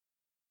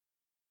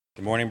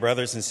Good morning,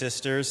 brothers and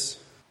sisters.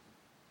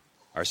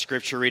 Our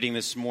scripture reading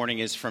this morning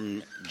is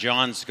from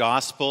John's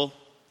Gospel,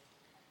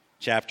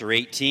 chapter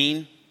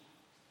 18.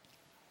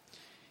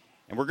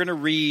 And we're going to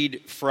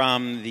read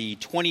from the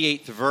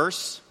 28th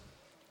verse,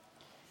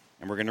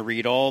 and we're going to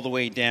read all the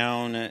way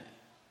down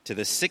to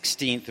the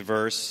 16th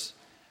verse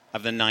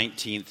of the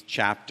 19th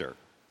chapter.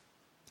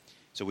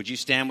 So would you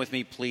stand with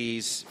me,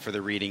 please, for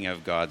the reading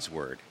of God's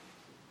Word.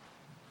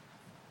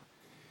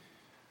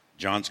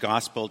 John's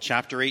Gospel,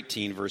 chapter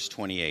 18, verse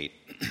 28.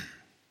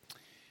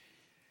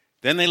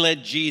 Then they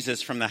led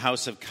Jesus from the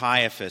house of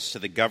Caiaphas to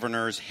the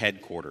governor's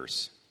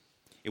headquarters.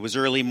 It was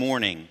early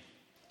morning.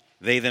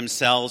 They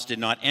themselves did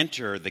not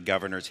enter the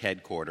governor's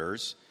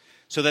headquarters,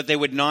 so that they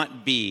would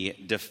not be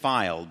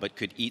defiled, but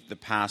could eat the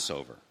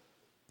Passover.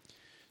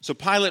 So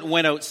Pilate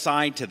went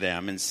outside to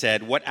them and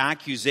said, "What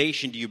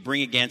accusation do you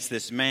bring against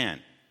this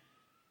man?"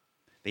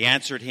 They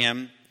answered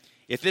him,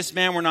 "If this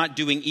man were not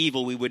doing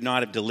evil, we would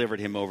not have delivered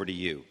him over to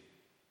you."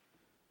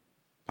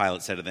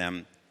 Pilate said to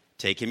them,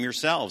 "Take him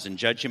yourselves and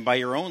judge him by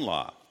your own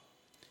law."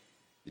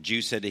 The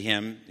Jews said to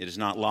him, "It is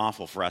not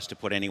lawful for us to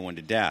put anyone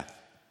to death."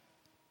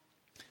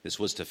 This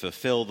was to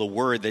fulfill the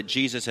word that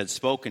Jesus had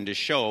spoken, to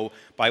show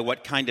by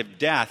what kind of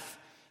death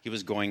he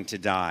was going to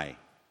die.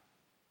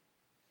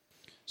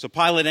 So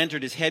Pilate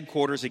entered his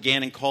headquarters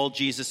again and called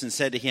Jesus and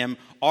said to him,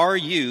 "Are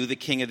you the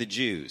king of the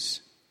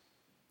Jews?"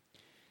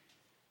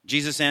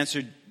 Jesus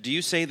answered, "Do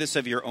you say this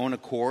of your own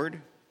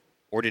accord,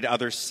 or did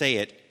others say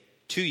it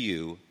to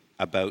you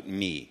about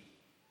me?"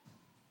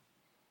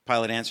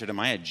 Pilate answered, "Am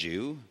I a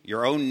Jew?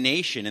 Your own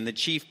nation and the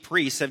chief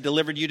priests have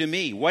delivered you to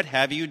me. What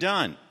have you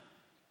done?"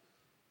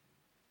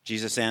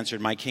 Jesus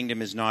answered, "My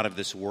kingdom is not of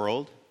this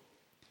world.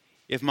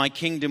 If my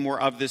kingdom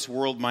were of this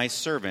world, my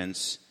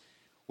servants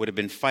would have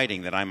been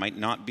fighting that I might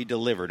not be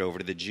delivered over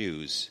to the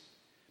Jews.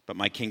 But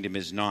my kingdom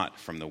is not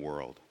from the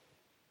world."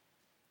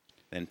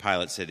 Then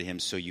Pilate said to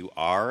him, "So you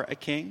are a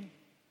king?"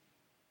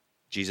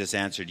 Jesus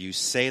answered, "You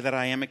say that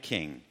I am a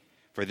king.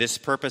 For this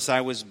purpose I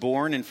was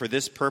born, and for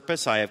this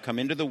purpose I have come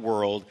into the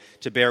world,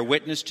 to bear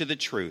witness to the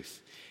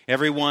truth.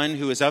 Everyone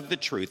who is of the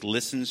truth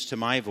listens to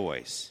my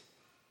voice."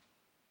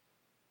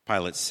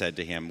 Pilate said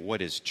to him, "What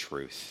is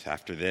truth?"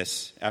 After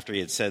he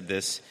had said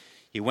this,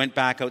 he went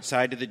back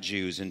outside to the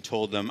Jews and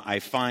told them, "I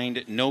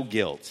find no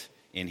guilt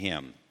in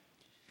him.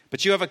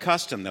 But you have a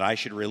custom that I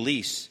should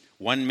release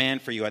one man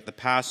for you at the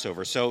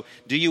Passover. So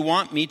do you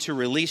want me to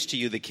release to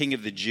you the king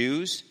of the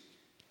Jews?"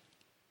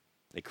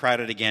 They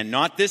cried out again,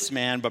 "Not this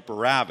man, but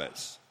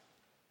Barabbas."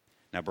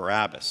 Now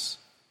Barabbas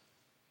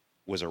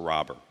was a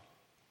robber.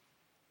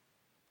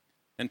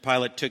 Then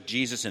Pilate took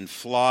Jesus and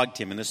flogged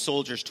him, and the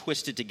soldiers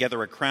twisted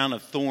together a crown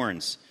of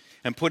thorns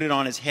and put it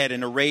on his head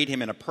and arrayed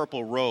him in a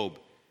purple robe.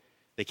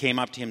 They came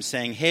up to him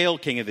saying, "Hail,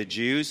 King of the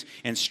Jews,"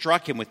 and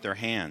struck him with their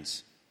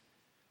hands.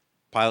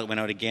 Pilate went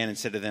out again and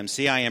said to them,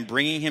 "See, I am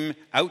bringing him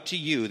out to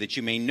you that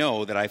you may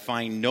know that I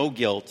find no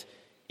guilt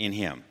in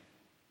him."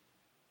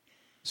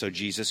 So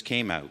Jesus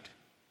came out,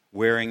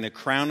 wearing the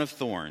crown of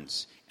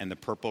thorns and the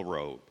purple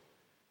robe.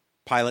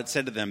 Pilate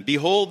said to them,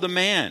 "Behold the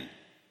man."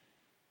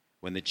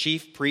 When the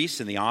chief priests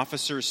and the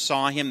officers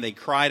saw him, they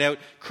cried out,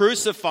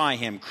 "Crucify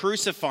him,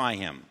 crucify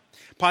him."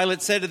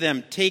 Pilate said to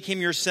them, "Take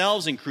him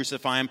yourselves and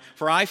crucify him,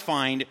 for I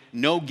find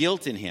no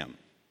guilt in him."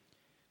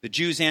 The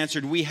Jews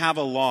answered, "We have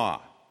a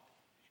law,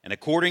 and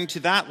according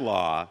to that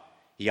law,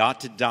 he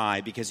ought to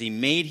die because he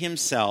made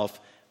himself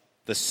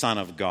the Son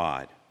of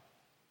God."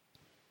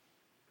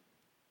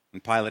 When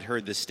Pilate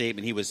heard this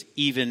statement, he was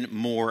even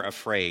more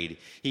afraid.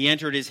 He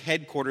entered his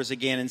headquarters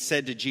again and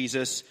said to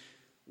Jesus,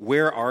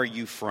 "Where are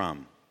you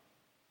from?"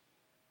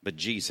 But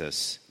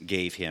Jesus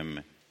gave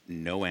him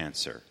no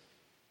answer.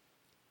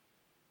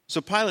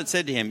 So Pilate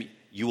said to him,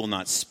 "You will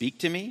not speak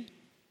to me?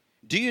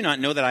 Do you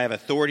not know that I have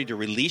authority to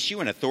release you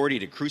and authority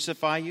to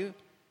crucify you?"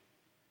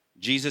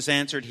 Jesus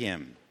answered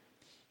him,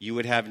 "You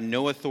would have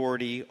no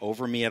authority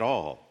over me at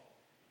all,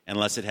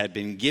 unless it had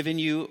been given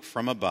you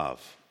from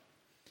above.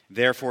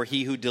 Therefore,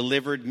 he who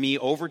delivered me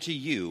over to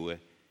you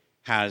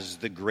has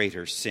the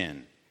greater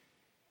sin."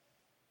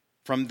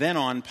 From then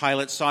on,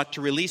 Pilate sought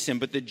to release him,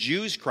 but the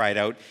Jews cried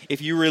out,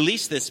 "If you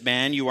release this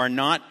man, you are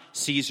not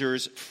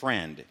Caesar's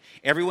friend.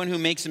 Everyone who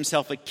makes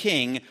himself a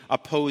king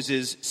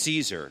opposes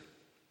Caesar."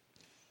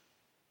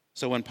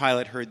 So when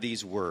Pilate heard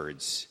these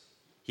words,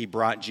 he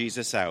brought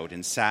Jesus out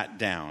and sat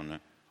down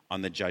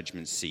on the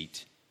judgment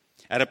seat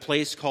at a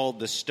place called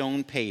the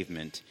Stone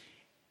Pavement,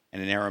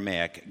 and in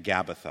Aramaic,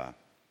 Gabbatha.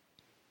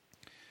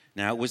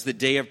 Now it was the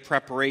day of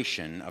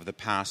preparation of the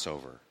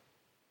Passover.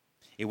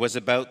 It was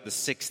about the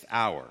 6th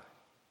hour.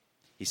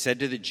 He said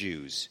to the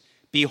Jews,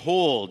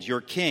 "Behold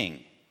your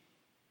king."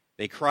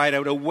 They cried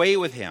out, "Away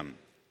with him!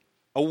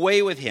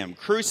 Away with him!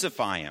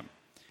 Crucify him!"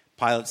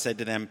 Pilate said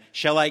to them,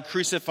 "Shall I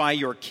crucify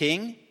your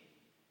king?"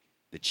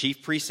 The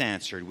chief priests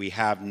answered, "We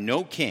have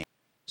no king."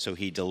 So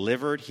he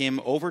delivered him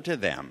over to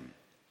them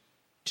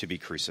to be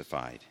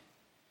crucified.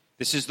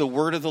 This is the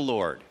word of the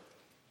Lord.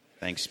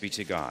 Thanks be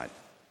to God.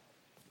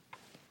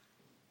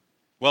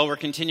 Well, we're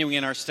continuing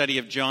in our study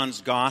of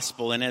John's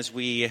Gospel, and as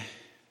we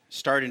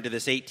start into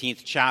this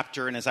 18th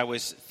chapter, and as I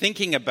was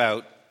thinking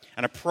about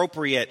an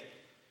appropriate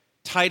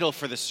title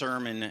for the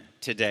sermon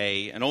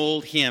today, an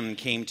old hymn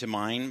came to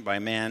mind by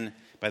a man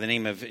by the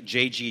name of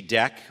J.G.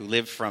 Deck, who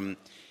lived from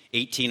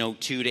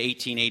 1802 to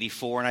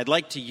 1884, and I'd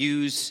like to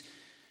use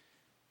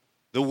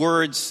the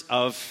words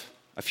of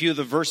a few of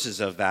the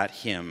verses of that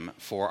hymn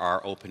for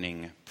our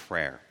opening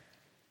prayer.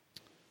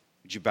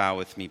 Would you bow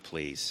with me,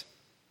 please?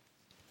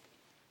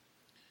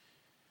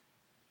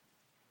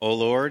 O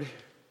Lord,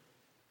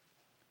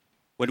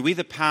 when we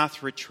the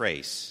path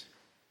retrace,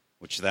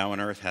 which thou on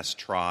earth hast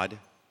trod,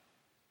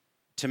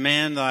 to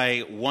man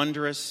thy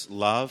wondrous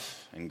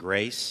love and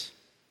grace,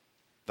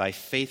 thy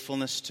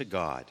faithfulness to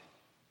God,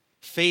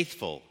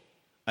 faithful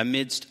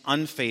amidst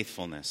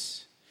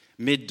unfaithfulness,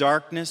 mid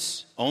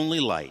darkness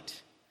only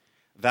light,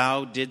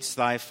 thou didst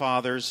thy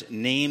Father's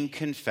name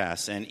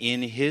confess, and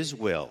in his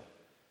will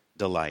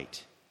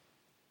delight.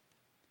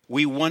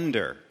 We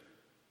wonder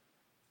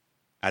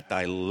at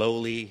thy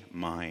lowly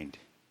mind,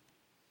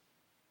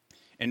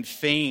 and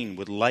fain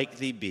would like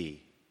thee be,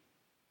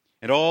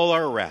 and all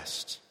our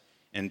rest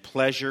and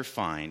pleasure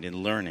find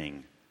in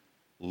learning,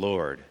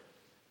 Lord,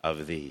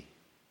 of thee.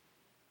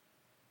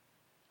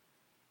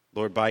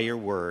 Lord, by your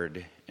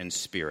word and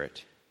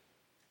spirit,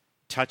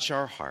 touch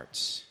our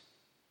hearts,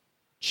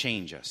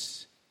 change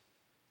us,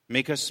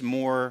 make us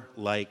more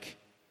like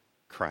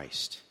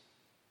Christ.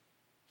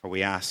 For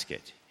we ask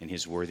it in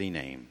his worthy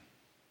name.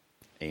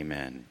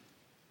 Amen.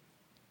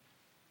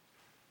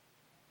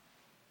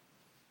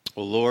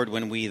 O Lord,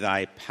 when we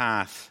thy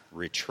path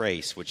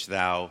retrace, which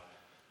thou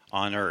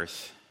on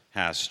earth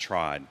hast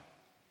trod.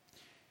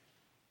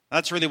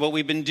 That's really what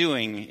we've been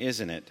doing,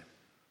 isn't it?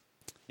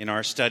 In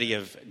our study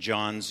of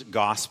John's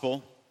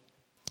gospel,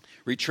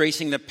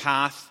 retracing the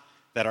path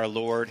that our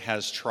Lord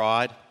has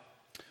trod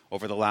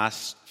over the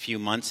last few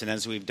months, and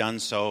as we've done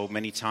so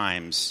many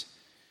times,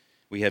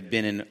 we have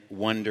been in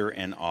wonder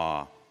and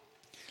awe.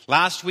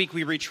 Last week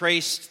we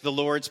retraced the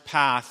Lord's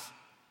path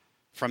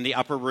from the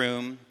upper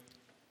room,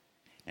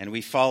 and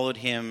we followed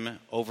him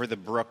over the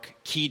brook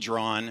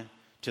Kidron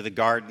to the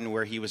garden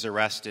where he was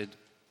arrested.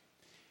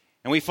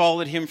 And we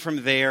followed him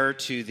from there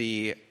to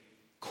the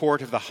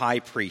court of the high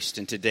priest,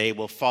 and today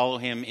we'll follow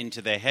him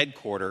into the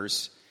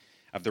headquarters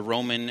of the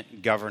Roman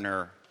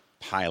governor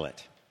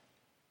Pilate.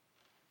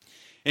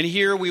 And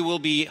here we will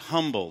be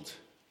humbled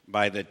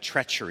by the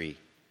treachery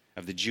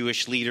of the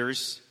Jewish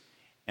leaders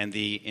and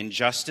the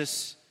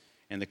injustice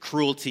and the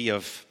cruelty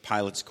of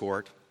Pilate's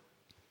court.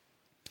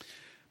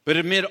 But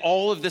amid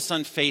all of this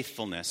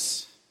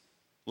unfaithfulness,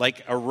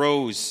 like a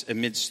rose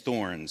amidst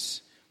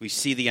thorns, we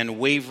see the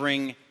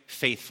unwavering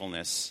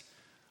faithfulness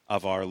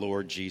of our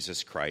Lord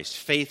Jesus Christ,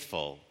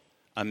 faithful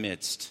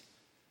amidst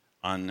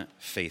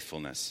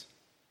unfaithfulness.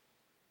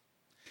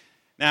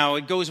 Now,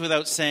 it goes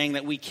without saying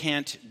that we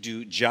can't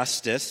do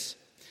justice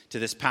to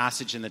this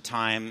passage in the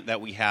time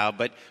that we have,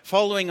 but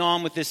following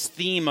on with this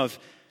theme of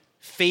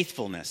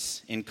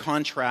faithfulness in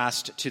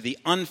contrast to the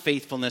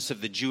unfaithfulness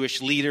of the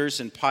Jewish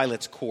leaders in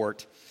Pilate's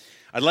court,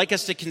 I'd like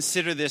us to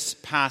consider this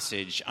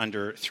passage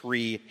under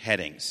three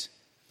headings: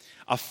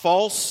 a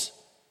false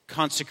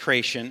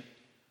consecration,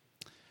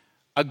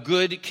 a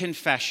good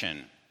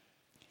confession,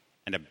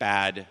 and a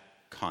bad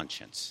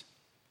conscience.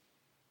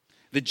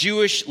 The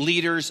Jewish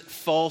leaders'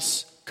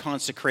 false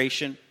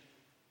consecration,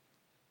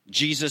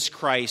 Jesus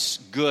Christ's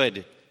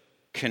good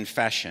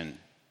confession,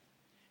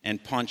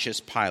 and Pontius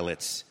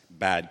Pilate's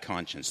bad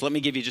conscience. Let me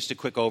give you just a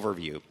quick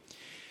overview.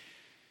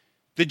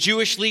 The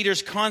Jewish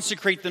leaders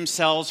consecrate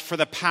themselves for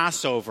the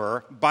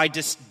Passover by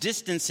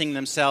distancing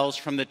themselves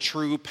from the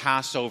true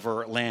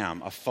Passover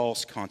lamb, a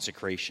false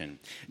consecration.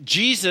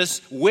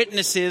 Jesus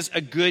witnesses a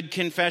good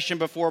confession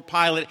before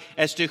Pilate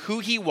as to who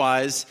he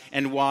was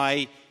and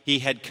why he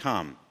had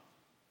come.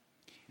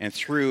 And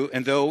through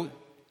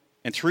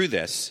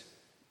this,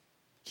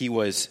 he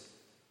was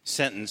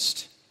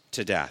sentenced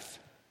to death.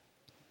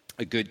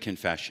 A good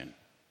confession.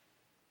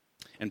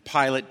 And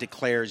Pilate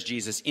declares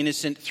Jesus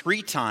innocent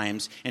 3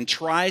 times and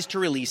tries to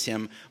release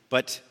him,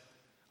 but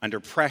under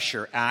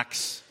pressure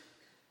acts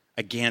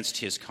against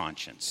his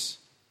conscience,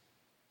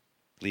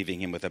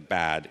 leaving him with a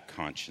bad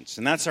conscience.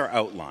 And that's our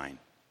outline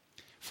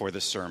for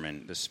the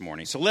sermon this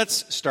morning. So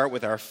let's start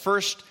with our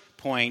first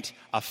point,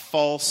 a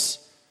false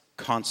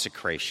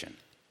consecration.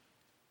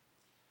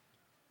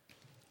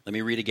 Let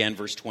me read again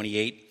verse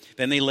 28.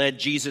 Then they led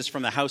Jesus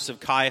from the house of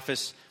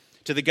Caiaphas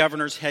to the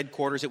governor's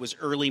headquarters. It was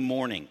early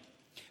morning.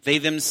 They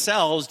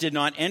themselves did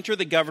not enter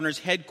the governor's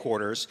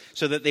headquarters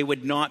so that they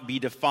would not be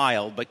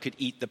defiled, but could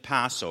eat the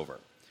Passover.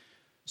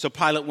 So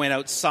Pilate went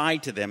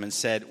outside to them and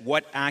said,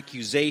 "What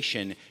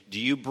accusation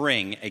do you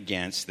bring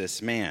against this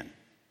man?"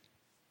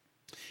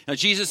 Now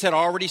Jesus had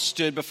already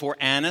stood before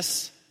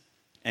Annas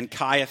and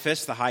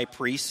Caiaphas, the high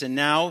priests, and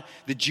now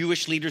the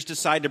Jewish leaders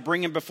decide to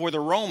bring him before the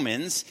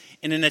Romans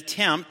in an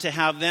attempt to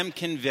have them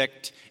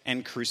convict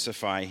and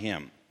crucify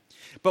him.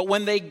 But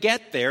when they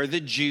get there, the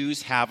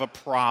Jews have a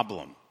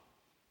problem.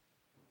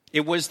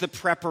 It was the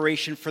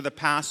preparation for the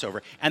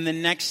Passover. And the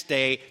next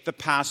day, the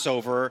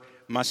Passover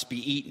must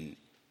be eaten.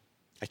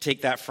 I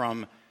take that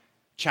from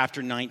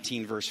chapter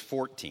 19, verse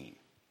 14.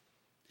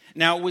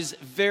 Now, it was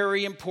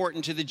very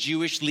important to the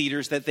Jewish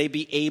leaders that they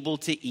be able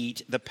to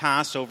eat the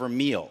Passover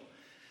meal.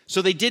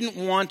 So they didn't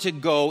want to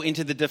go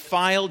into the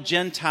defiled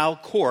Gentile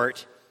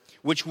court,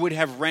 which would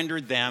have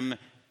rendered them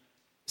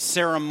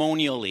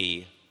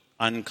ceremonially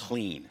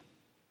unclean.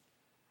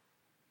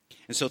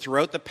 And so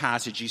throughout the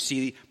passage, you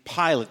see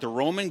Pilate, the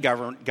Roman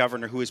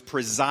governor who is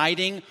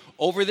presiding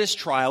over this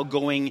trial,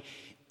 going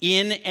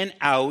in and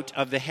out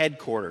of the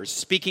headquarters,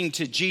 speaking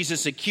to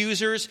Jesus'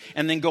 accusers,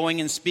 and then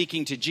going and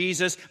speaking to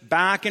Jesus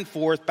back and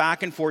forth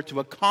to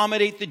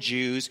accommodate the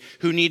Jews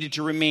who needed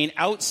to remain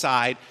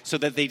outside so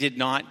that they did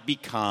not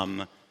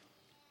become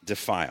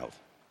defiled.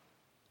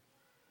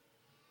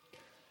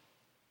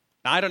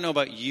 Now, I don't know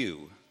about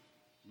you,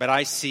 but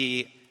I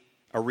see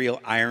a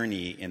real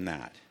irony in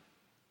that.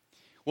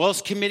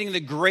 Whilst committing the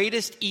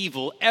greatest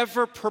evil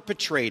ever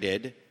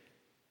perpetrated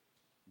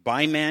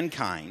by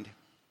mankind,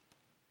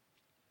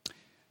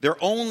 their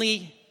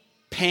only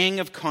pang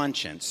of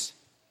conscience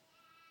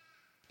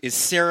is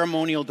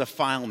ceremonial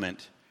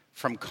defilement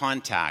from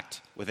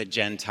contact with a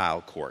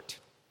Gentile court.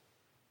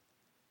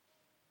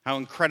 How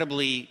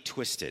incredibly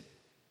twisted.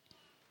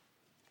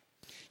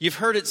 You've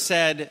heard it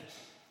said,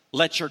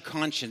 let your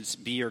conscience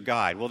be your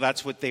guide. Well,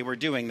 that's what they were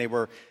doing. They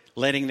were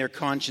letting their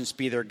conscience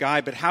be their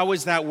guide. But how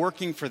is that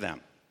working for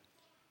them?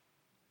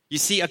 You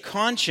see, a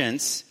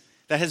conscience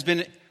that has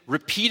been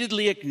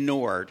repeatedly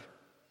ignored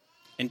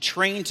and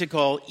trained to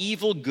call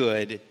evil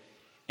good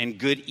and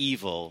good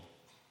evil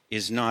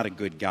is not a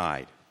good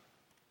guide.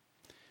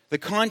 The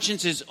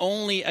conscience is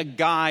only a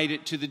guide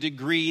to the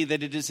degree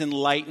that it is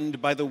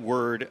enlightened by the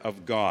Word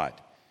of God.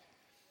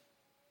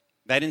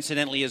 That,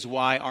 incidentally, is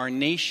why our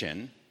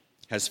nation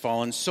has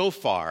fallen so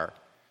far,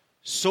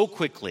 so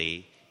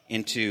quickly,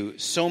 into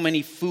so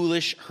many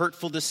foolish,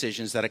 hurtful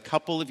decisions that a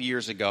couple of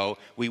years ago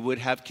we would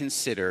have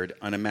considered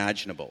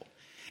unimaginable.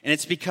 And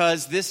it's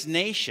because this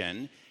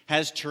nation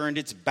has turned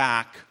its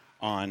back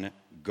on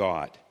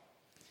God.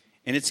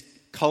 And its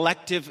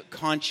collective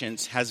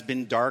conscience has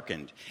been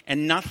darkened.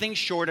 And nothing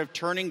short of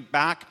turning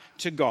back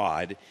to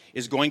God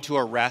is going to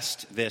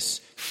arrest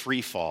this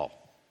free fall.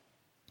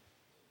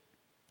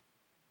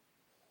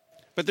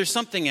 But there's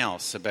something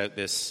else about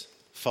this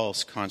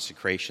false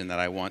consecration that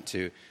I want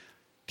to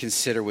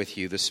consider with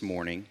you this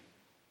morning.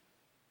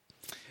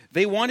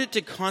 They wanted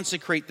to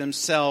consecrate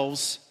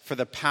themselves for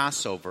the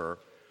Passover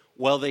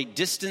while they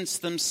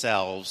distanced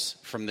themselves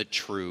from the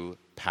true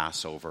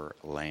Passover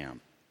lamb.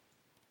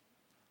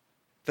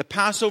 The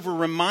Passover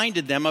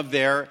reminded them of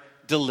their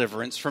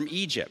deliverance from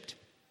Egypt.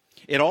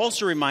 It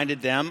also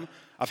reminded them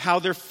of how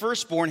their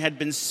firstborn had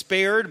been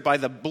spared by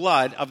the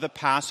blood of the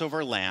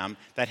Passover lamb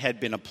that had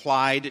been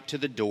applied to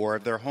the door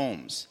of their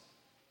homes.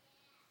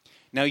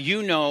 Now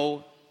you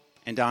know,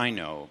 and I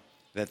know,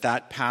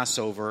 that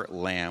Passover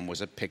lamb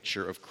was a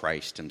picture of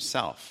Christ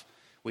himself.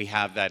 We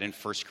have that in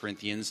 1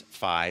 Corinthians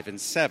 5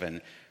 and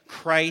 7.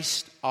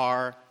 Christ,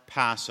 our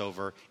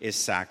Passover, is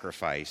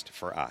sacrificed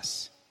for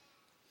us.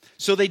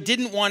 So they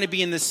didn't want to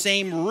be in the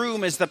same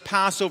room as the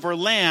Passover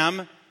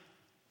lamb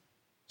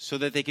so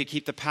that they could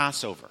keep the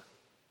Passover.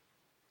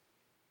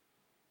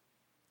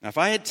 Now, if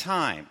I had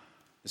time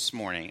this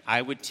morning,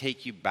 I would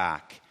take you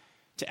back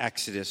to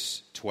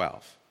Exodus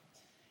 12.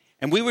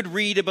 And we would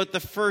read about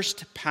the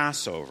first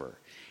Passover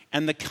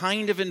and the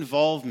kind of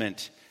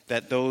involvement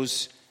that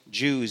those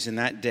Jews in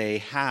that day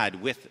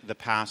had with the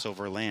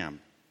Passover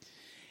lamb.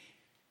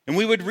 And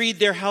we would read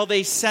there how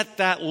they set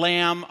that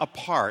lamb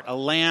apart, a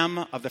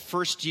lamb of the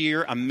first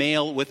year, a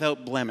male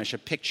without blemish, a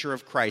picture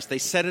of Christ. They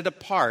set it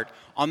apart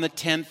on the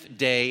 10th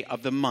day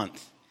of the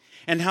month,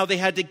 and how they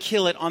had to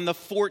kill it on the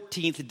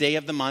 14th day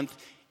of the month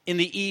in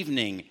the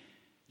evening,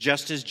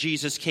 just as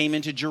Jesus came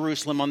into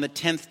Jerusalem on the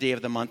 10th day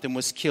of the month and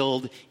was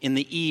killed in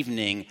the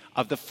evening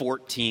of the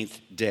 14th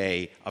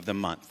day of the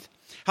month.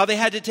 How they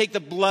had to take the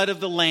blood of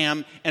the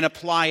lamb and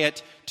apply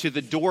it to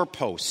the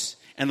doorposts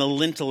and the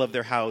lintel of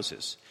their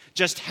houses.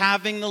 Just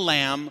having the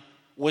lamb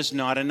was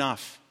not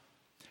enough.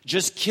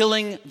 Just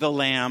killing the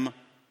lamb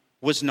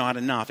was not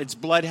enough. Its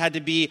blood had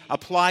to be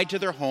applied to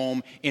their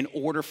home in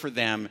order for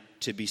them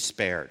to be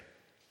spared.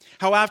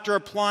 How after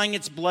applying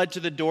its blood to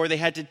the door, they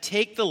had to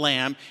take the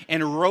lamb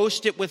and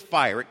roast it with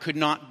fire. It could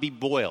not be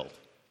boiled.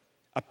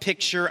 A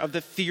picture of the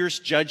fierce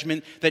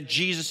judgment that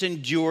Jesus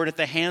endured at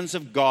the hands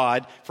of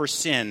God for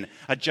sin.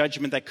 A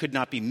judgment that could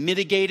not be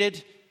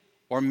mitigated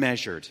or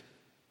measured.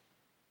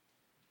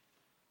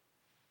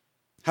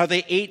 How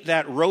they ate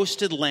that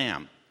roasted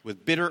lamb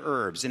with bitter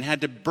herbs and had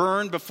to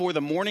burn before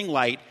the morning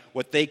light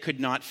what they could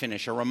not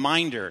finish. A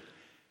reminder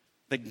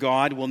that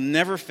God will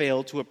never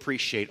fail to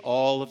appreciate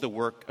all of the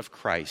work of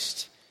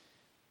Christ,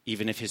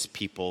 even if his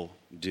people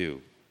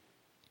do.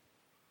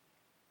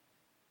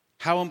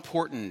 How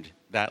important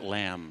that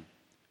lamb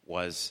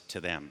was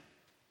to them.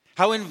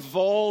 How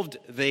involved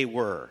they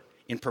were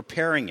in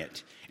preparing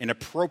it and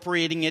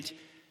appropriating it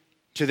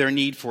to their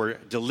need for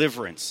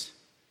deliverance,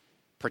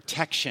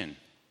 protection,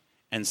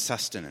 and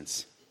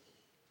sustenance.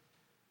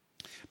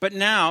 But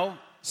now,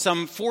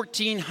 some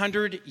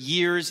 1,400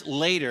 years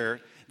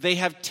later, they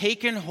have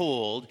taken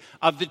hold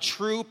of the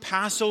true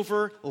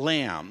Passover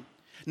lamb,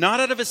 not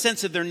out of a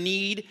sense of their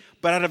need,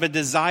 but out of a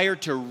desire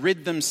to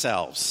rid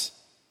themselves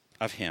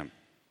of him.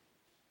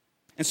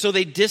 And so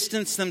they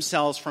distance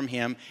themselves from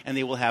him, and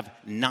they will have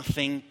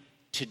nothing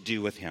to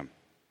do with him.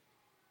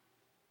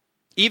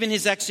 Even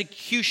his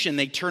execution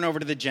they turn over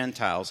to the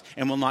Gentiles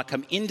and will not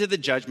come into the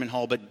judgment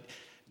hall, but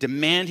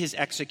demand his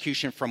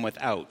execution from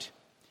without.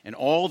 And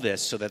all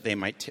this so that they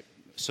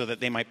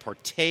might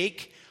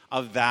partake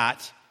of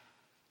that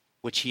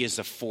which he is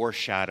a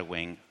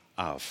foreshadowing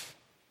of.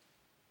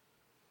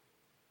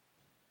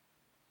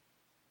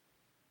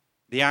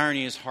 The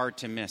irony is hard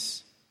to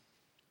miss.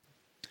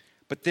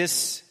 But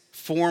this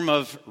form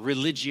of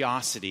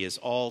religiosity is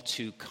all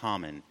too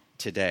common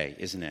today,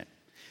 isn't it?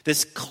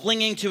 This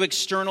clinging to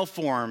external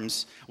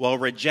forms while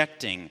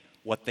rejecting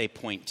what they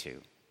point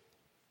to.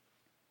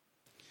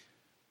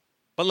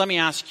 But let me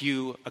ask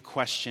you a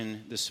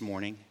question this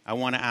morning. I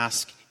want to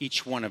ask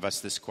each one of us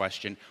this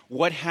question.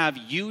 What have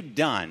you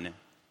done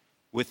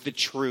with the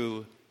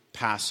true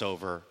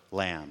Passover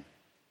lamb?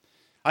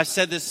 I've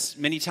said this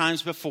many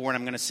times before, and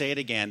I'm going to say it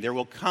again. There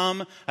will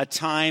come a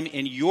time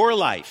in your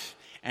life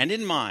and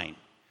in mine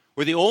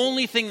where the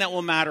only thing that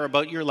will matter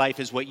about your life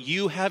is what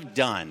you have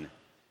done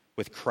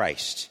with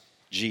Christ,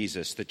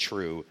 Jesus, the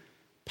true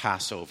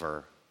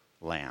Passover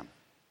lamb.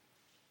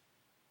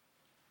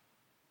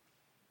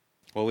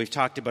 Well, we've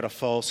talked about a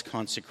false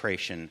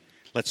consecration.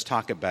 Let's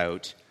talk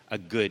about a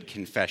good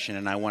confession.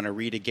 And I want to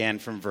read again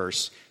from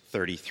verse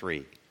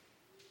 33.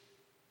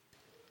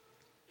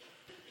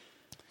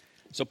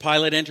 So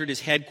Pilate entered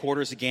his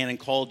headquarters again and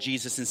called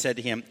Jesus and said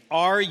to him,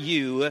 "Are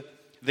you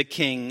the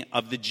king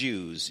of the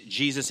Jews?"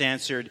 Jesus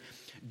answered,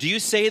 "Do you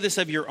say this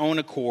of your own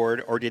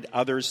accord, or did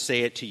others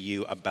say it to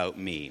you about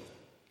me?"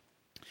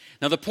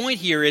 Now the point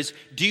here is,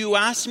 do you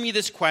ask me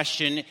this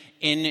question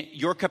in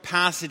your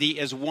capacity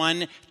as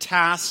one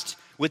tasked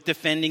with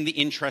defending the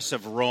interests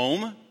of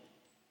Rome?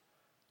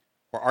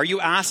 Or are you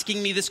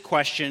asking me this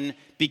question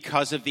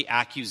because of the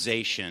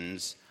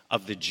accusations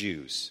of the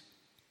Jews?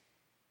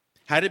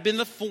 Had it been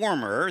the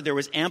former, there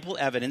was ample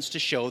evidence to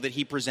show that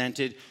he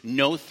presented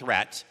no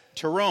threat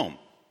to Rome.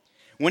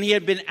 When he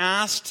had been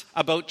asked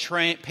about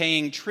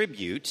paying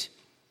tribute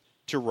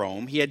to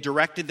Rome, he had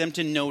directed them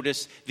to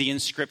notice the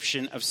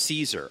inscription of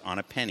Caesar on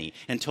a penny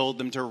and told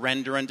them to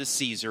render unto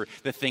Caesar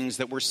the things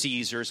that were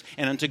Caesar's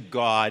and unto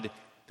God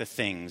the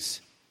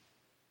things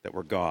that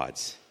were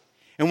God's.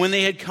 And when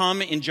they had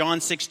come in John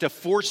 6 to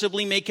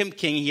forcibly make him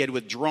king, he had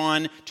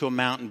withdrawn to a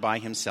mountain by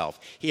himself.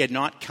 He had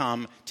not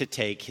come to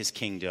take his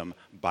kingdom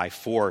by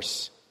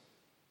force.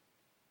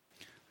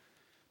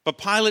 But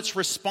Pilate's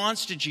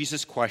response to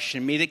Jesus'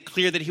 question made it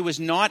clear that he was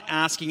not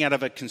asking out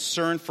of a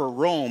concern for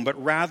Rome,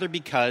 but rather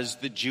because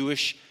the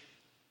Jewish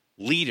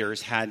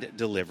leaders had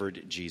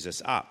delivered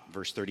Jesus up.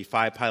 Verse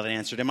 35, Pilate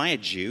answered, "Am I a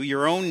Jew?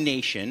 Your own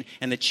nation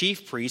and the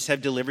chief priests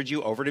have delivered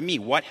you over to me.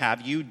 What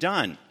have you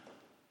done?"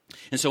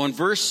 And so in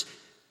verse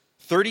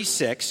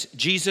 36,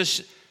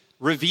 Jesus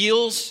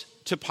reveals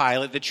to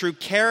Pilate the true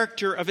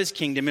character of his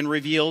kingdom and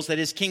reveals that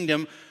his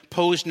kingdom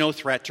posed no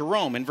threat to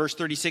Rome. In verse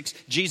 36,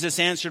 Jesus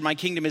answered, "My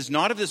kingdom is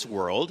not of this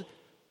world.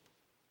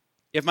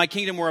 If my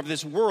kingdom were of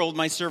this world,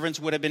 my servants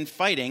would have been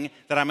fighting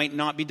that I might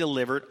not be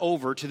delivered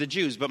over to the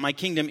Jews. But my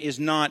kingdom is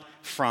not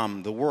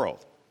from the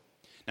world."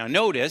 Now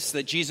notice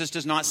that Jesus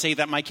does not say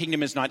that my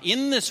kingdom is not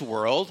in this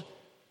world,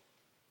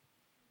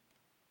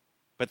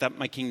 but that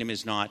my kingdom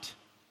is not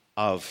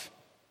of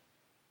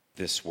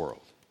this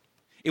world.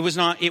 It was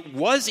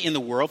in the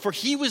world, for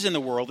he was in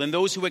the world, and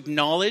those who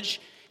acknowledge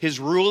his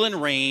rule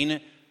and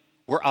reign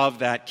were of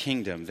that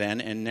kingdom then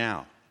and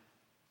now.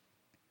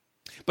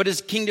 But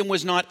his kingdom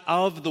was not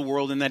of the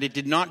world in that it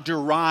did not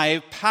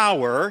derive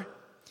power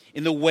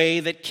in the way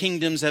that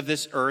kingdoms of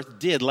this earth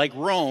did, like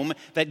Rome,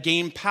 that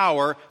gained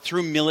power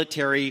through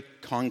military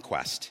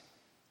conquest.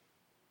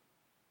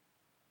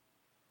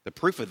 The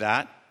proof of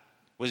that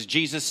was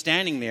Jesus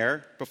standing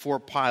there before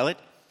Pilate,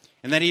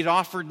 and that he had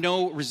offered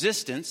no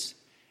resistance,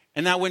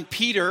 and that when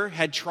Peter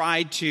had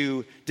tried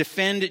to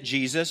defend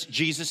Jesus,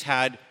 Jesus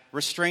had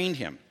restrained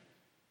him.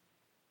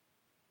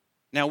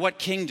 Now, what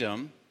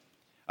kingdom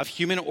of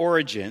human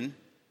origin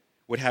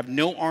would have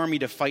no army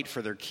to fight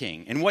for their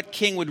king? And what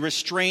king would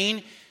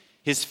restrain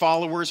his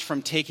followers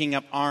from taking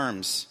up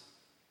arms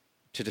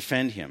to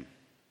defend him?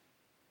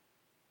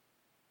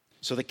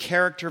 So the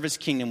character of his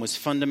kingdom was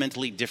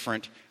fundamentally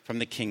different from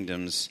the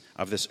kingdoms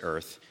of this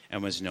earth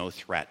and was no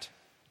threat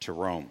to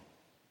Rome.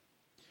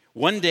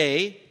 One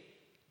day,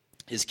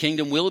 his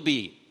kingdom will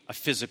be a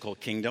physical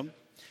kingdom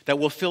that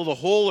will fill the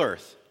whole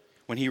earth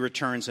when he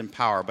returns in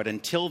power. But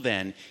until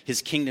then,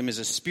 his kingdom is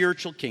a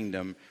spiritual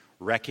kingdom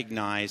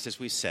recognized, as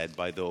we said,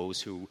 by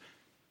those who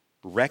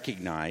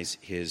recognize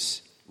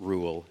his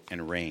rule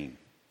and reign.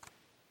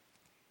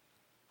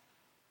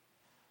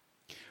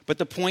 But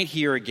the point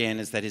here again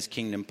is that his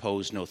kingdom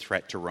posed no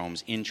threat to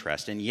Rome's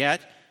interest. And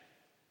yet,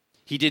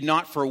 he did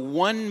not for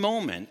one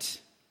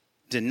moment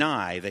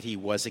deny that he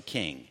was a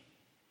king.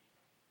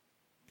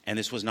 And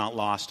this was not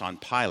lost on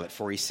Pilate,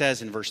 for he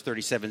says in verse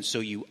 37, "So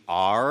you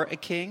are a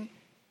king?"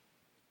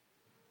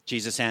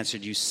 Jesus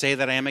answered, "You say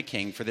that I am a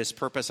king. For this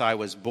purpose I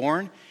was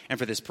born, and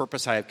for this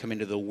purpose I have come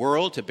into the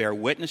world, to bear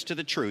witness to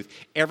the truth.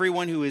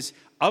 Everyone who is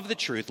of the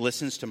truth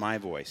listens to my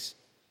voice."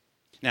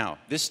 Now,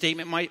 this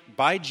statement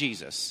by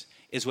Jesus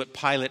is what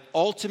Pilate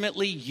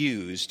ultimately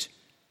used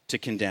to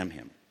condemn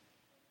him.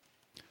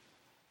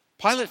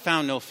 Pilate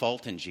found no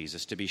fault in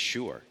Jesus, to be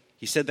sure.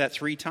 He said that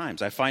 3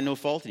 times. "I find no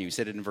fault in you." He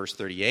said it in verse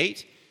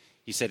 38,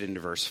 he said it in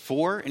verse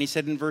 4, and he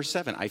said it in verse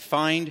 7. I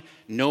find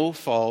no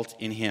fault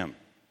in him.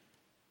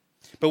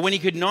 But when he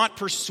could not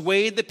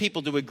persuade the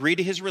people to agree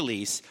to his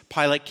release,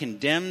 Pilate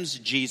condemns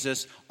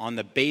Jesus on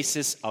the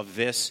basis of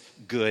this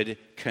good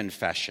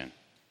confession.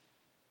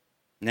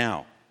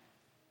 Now,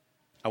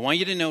 I want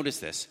you to notice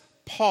this.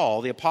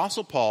 Paul, the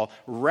Apostle Paul,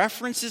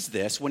 references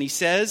this when he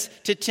says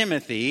to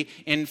Timothy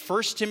in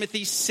 1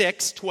 Timothy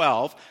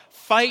 6:12,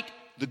 "Fight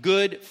the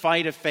good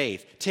fight of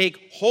faith.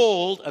 Take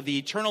hold of the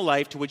eternal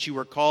life to which you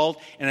were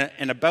called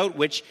and about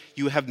which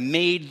you have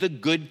made the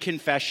good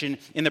confession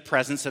in the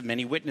presence of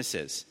many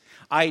witnesses.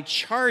 I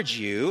charge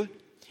you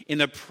in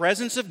the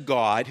presence of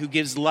God, who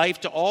gives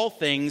life to all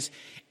things,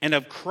 and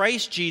of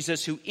Christ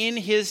Jesus, who in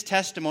his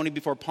testimony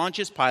before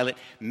Pontius Pilate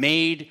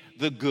made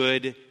the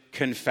good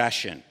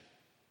confession."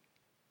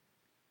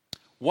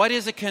 What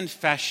is a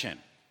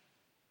confession?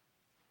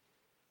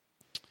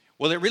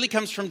 Well, it really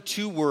comes from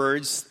two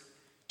words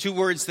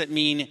that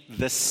mean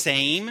the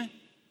same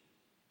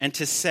and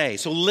to say.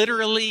 So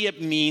literally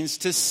it means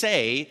to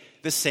say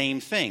the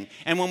same thing.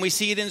 And when we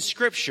see it in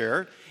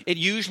Scripture, it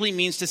usually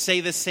means to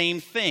say the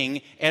same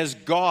thing as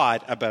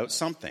God about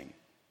something.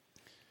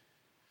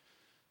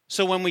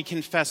 So when we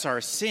confess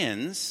our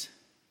sins,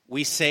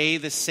 we say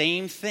the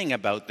same thing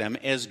about them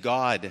as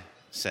God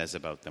says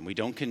about them. We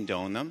don't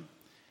condone them,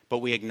 but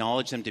we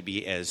acknowledge them to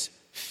be as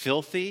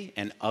filthy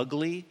and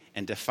ugly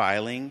and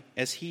defiling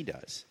as he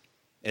does,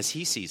 as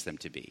he sees them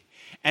to be.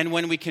 And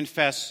when we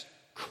confess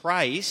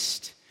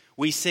Christ,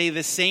 we say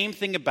the same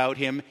thing about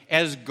him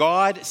as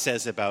God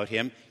says about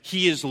him.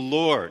 He is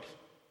Lord.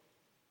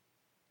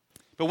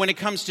 But when it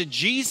comes to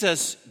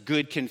Jesus'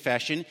 good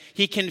confession,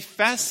 he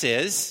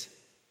confesses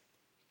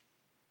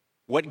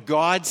what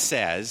God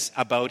says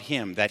about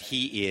him, that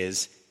he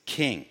is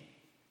king.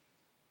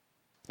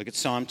 Look at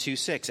Psalm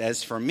 2:6.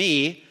 "As for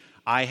me,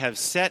 I have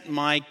set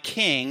my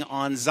king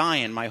on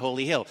Zion, my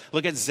holy hill."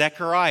 Look at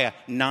Zechariah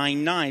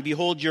 9:9.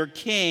 "Behold, your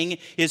king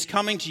is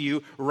coming to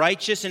you,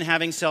 righteous and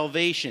having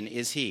salvation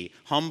is he,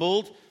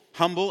 humble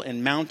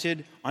and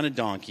mounted on a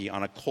donkey,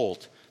 on a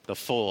colt, the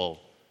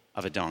foal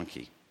of a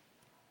donkey."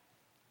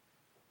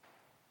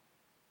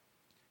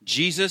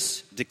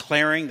 Jesus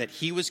declaring that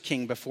he was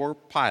king before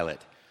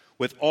Pilate,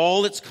 with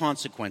all its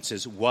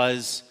consequences,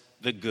 was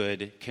the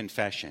good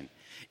confession.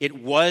 It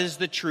was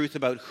the truth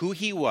about who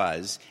he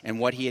was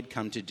and what he had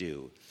come to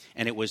do.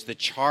 And it was the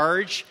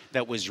charge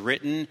that was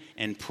written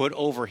and put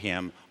over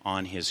him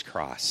on his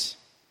cross.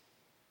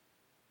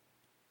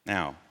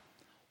 Now,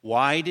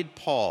 why did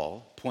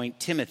Paul point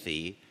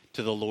Timothy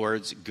to the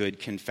Lord's good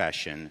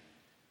confession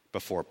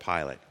before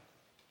Pilate?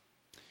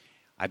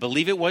 I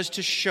believe it was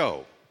to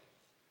show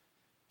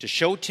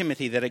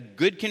Timothy that a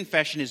good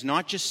confession is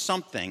not just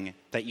something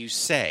that you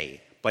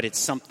say, but it's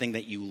something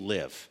that you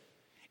live.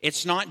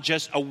 It's not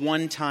just a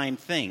one-time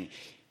thing.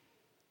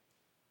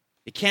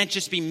 It can't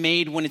just be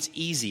made when it's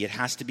easy. It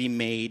has to be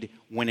made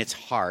when it's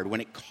hard, when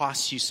it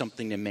costs you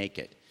something to make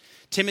it.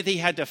 Timothy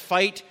had to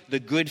fight the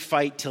good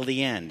fight till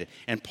the end,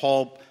 and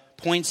Paul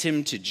points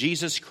him to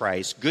Jesus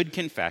Christ, good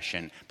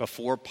confession,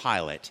 before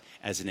Pilate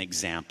as an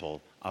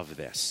example of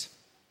this.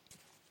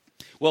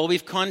 Well,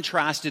 we've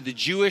contrasted the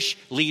Jewish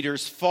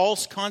leaders'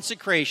 false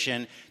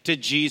consecration to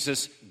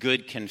Jesus'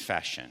 good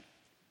confession.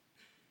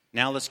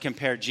 Now let's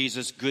compare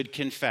Jesus' good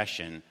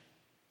confession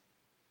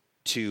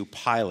to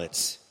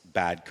Pilate's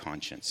bad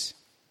conscience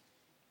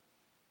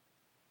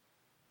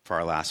for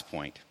our last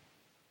point.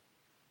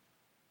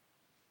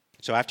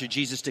 So after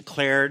Jesus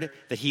declared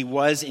that he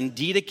was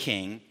indeed a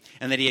king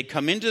and that he had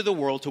come into the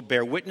world to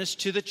bear witness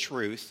to the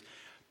truth,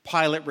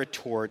 Pilate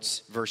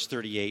retorts, verse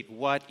 38,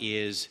 "What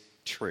is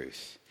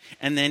truth?"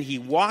 And then he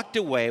walked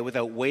away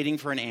without waiting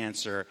for an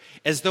answer,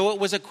 as though it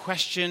was a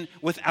question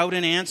without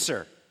an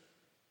answer.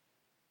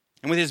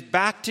 And with his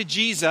back to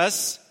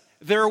Jesus,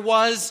 there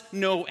was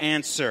no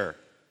answer.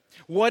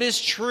 What is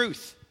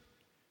truth?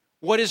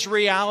 What is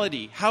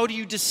reality? How do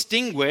you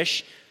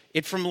distinguish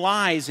it from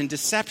lies and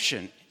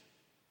deception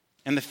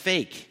and the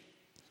fake?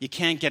 You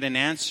can't get an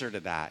answer to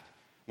that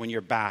when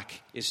your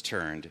back is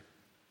turned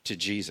to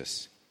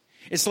Jesus.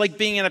 It's like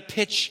being in a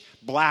pitch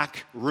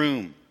black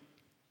room,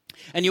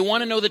 and you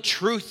want to know the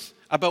truth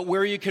about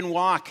where you can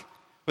walk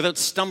without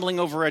stumbling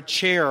over a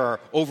chair or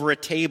over a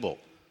table.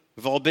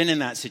 We've all been in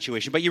that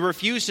situation. But you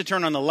refuse to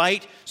turn on the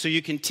light, so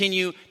you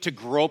continue to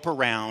grope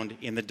around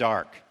in the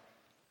dark.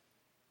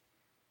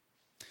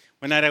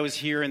 One night I was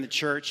here in the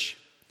church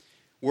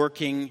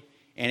working,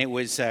 and it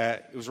was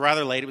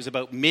rather late. It was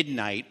about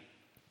midnight.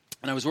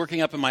 And I was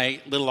working up in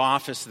my little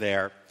office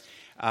there,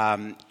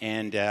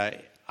 and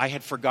I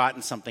had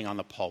forgotten something on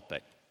the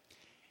pulpit.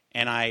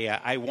 and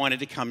I wanted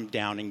to come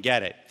down and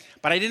get it.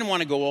 But I didn't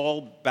want to go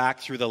all back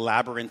through the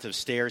labyrinth of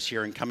stairs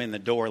here and come in the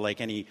door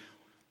like any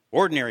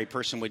ordinary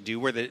person would do,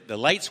 where the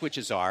light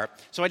switches are.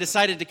 So I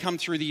decided to come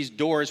through these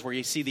doors where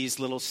you see these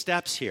little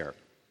steps here.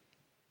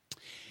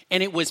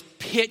 And it was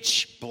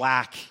pitch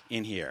black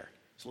in here.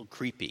 It's a little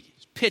creepy.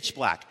 It's pitch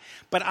black.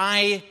 But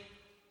I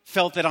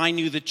felt that I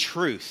knew the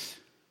truth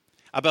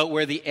about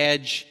where the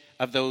edge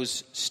of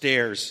those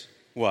stairs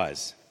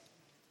was.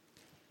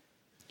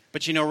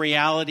 But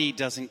reality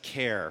doesn't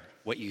care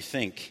what you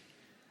think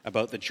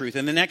about the truth.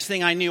 And the next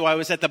thing I knew, I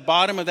was at the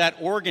bottom of that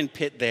organ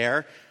pit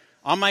there,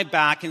 on my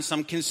back in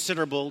some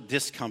considerable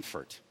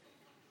discomfort.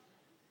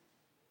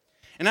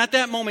 And at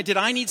that moment, did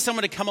I need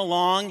someone to come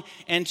along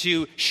and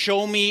to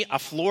show me a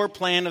floor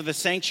plan of the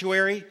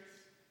sanctuary?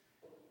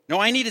 No,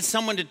 I needed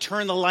someone to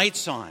turn the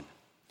lights on.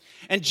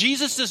 And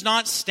Jesus does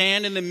not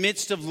stand in the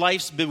midst of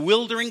life's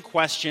bewildering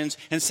questions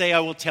and say, I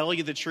will tell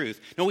you the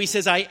truth. No, he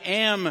says, I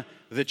am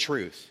the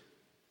truth.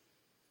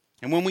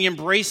 And when we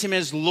embrace him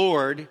as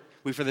Lord,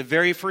 we for the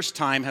very first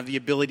time have the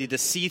ability to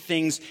see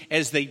things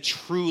as they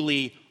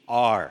truly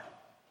are.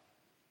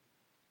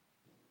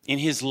 In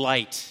his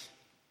light,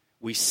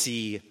 we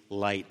see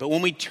light. But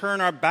when we turn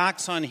our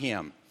backs on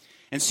him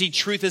and see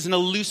truth as an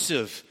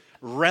elusive,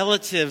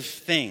 relative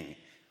thing,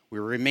 we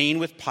remain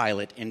with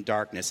Pilate in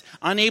darkness,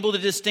 unable to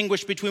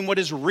distinguish between what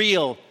is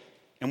real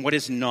and what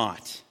is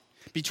not,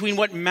 between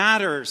what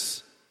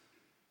matters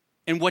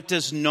and what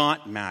does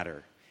not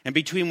matter, and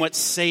between what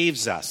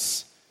saves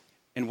us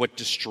and what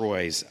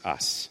destroys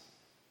us.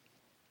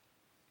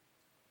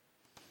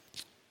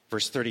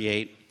 Verse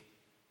 38,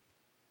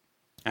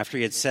 after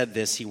he had said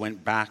this, he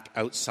went back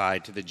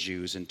outside to the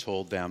Jews and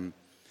told them,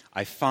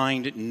 I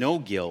find no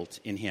guilt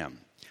in him,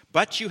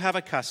 but you have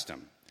a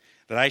custom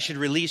that I should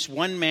release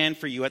one man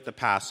for you at the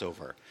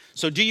Passover.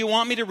 So do you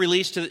want me to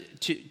release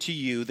to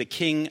you the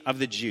King of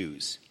the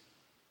Jews?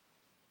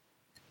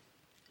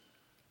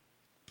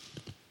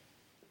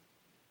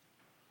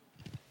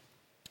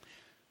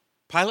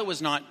 Pilate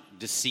was not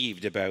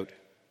deceived about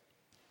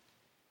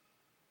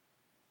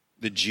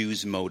the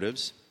Jews'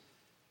 motives.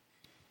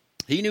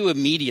 He knew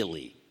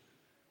immediately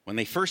when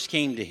they first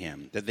came to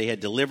him that they had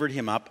delivered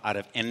him up out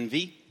of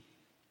envy.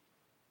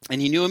 And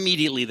he knew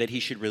immediately that he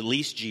should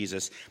release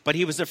Jesus, but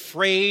he was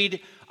afraid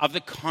of the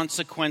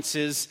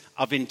consequences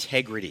of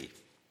integrity.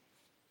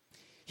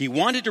 He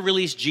wanted to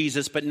release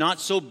Jesus, but not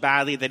so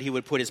badly that he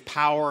would put his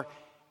power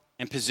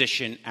and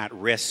position at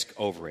risk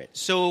over it.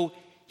 So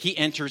he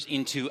enters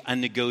into a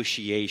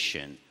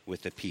negotiation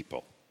with the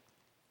people.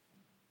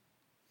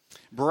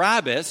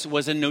 Barabbas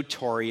was a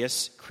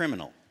notorious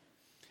criminal.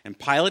 And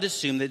Pilate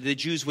assumed that the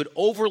Jews would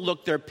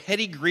overlook their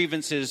petty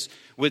grievances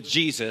with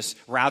Jesus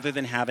rather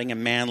than having a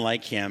man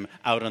like him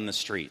out on the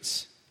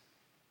streets.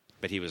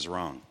 But he was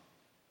wrong.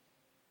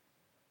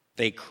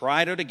 They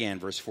cried out again,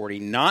 verse 40,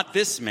 not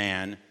this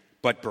man,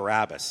 but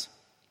Barabbas.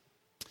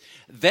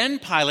 Then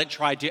Pilate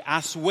tried to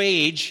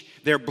assuage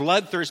their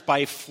bloodthirst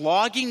by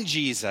flogging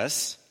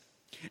Jesus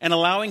and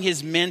allowing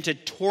his men to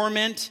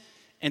torment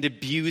and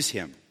abuse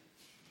him,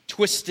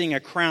 twisting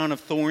a crown of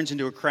thorns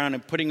into a crown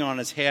and putting on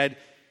his head,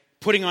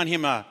 putting on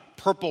him a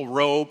purple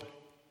robe,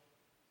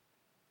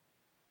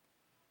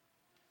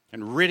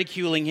 and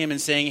ridiculing him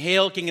and saying,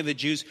 Hail, King of the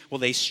Jews. Well,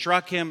 they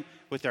struck him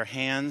with their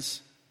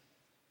hands.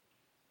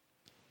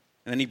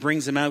 And then he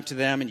brings him out to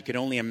them, and you can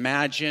only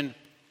imagine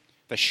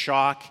the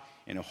shock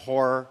and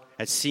horror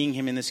at seeing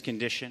him in this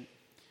condition.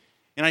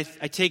 And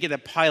I take it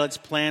that Pilate's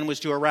plan was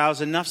to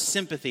arouse enough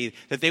sympathy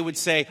that they would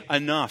say,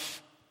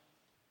 enough.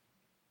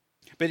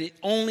 But it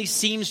only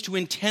seems to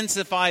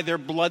intensify their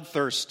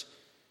bloodthirst.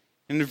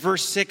 In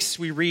verse 6,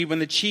 we read, when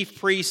the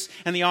chief priests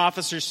and the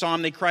officers saw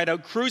him, they cried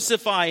out,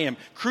 crucify him,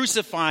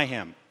 crucify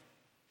him.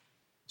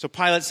 So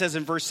Pilate says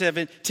in verse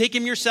 7, take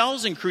him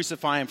yourselves and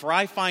crucify him, for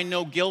I find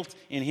no guilt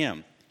in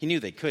him. He knew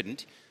they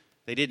couldn't.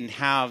 They didn't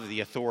have the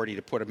authority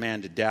to put a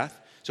man to death.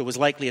 So it was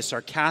likely a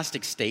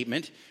sarcastic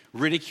statement,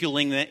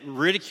 ridiculing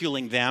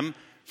them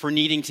for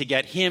needing to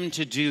get him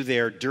to do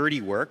their dirty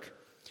work.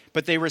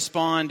 But they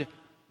respond,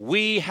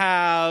 we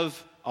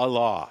have a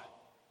law.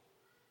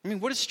 I mean,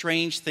 what a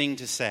strange thing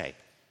to say.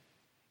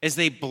 As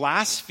they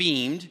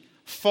blasphemed,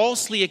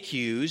 falsely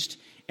accused,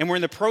 and were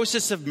in the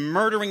process of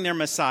murdering their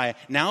Messiah,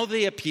 now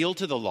they appeal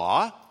to the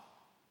law?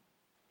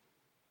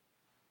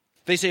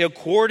 They say,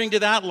 according to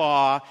that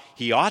law,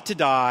 he ought to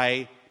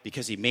die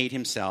because he made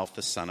himself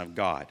the Son of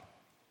God.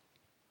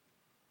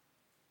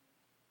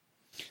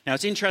 Now,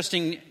 it's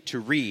interesting to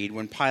read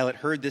when Pilate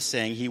heard this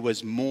saying, he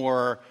was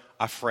more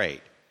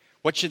afraid.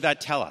 What should that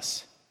tell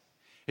us?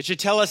 It should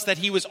tell us that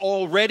he was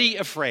already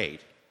afraid.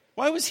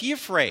 Why was he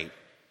afraid?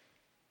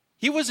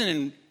 He wasn't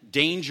in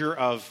danger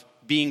of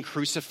being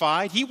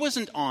crucified. He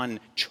wasn't on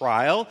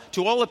trial.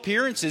 To all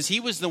appearances, he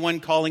was the one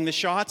calling the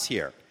shots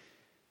here.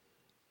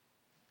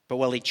 But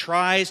while he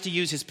tries to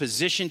use his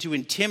position to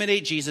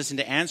intimidate Jesus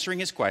into answering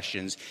his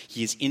questions,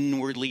 he is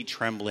inwardly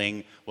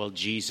trembling while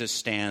Jesus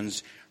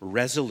stands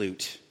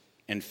resolute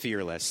and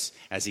fearless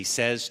as he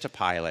says to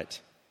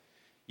Pilate,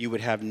 you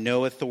would have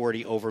no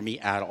authority over me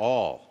at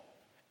all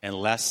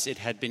unless it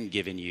had been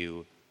given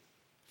you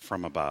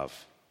from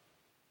above.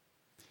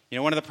 You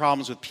know, one of the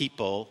problems with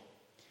people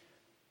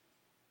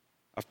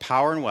of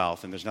power and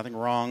wealth, and there's nothing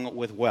wrong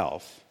with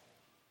wealth,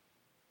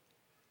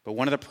 but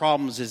one of the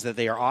problems is that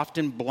they are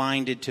often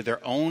blinded to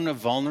their own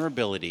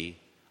vulnerability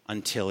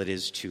until it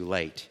is too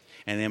late.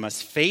 And they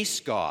must face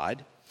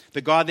God,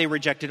 the God they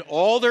rejected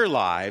all their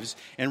lives,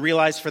 and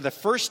realize for the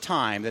first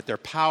time that their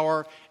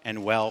power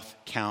and wealth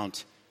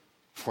count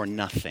for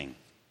nothing.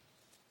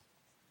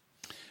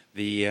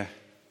 The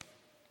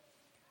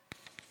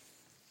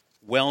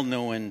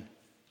well-known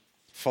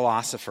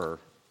philosopher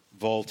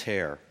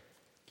Voltaire,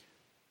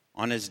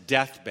 on his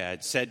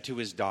deathbed, said to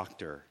his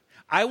doctor,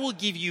 "I will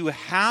give you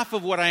half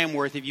of what I am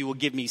worth if you will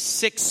give me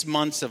 6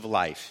 months of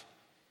life."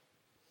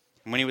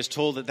 And when he was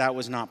told that that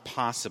was not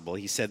possible,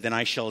 he said, "Then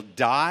I shall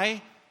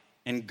die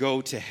and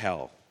go to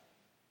hell."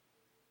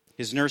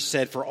 His nurse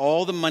said, "For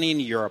all the money in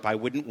Europe, I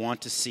wouldn't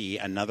want to see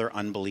another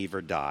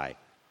unbeliever die."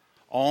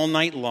 All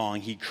night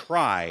long, he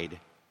cried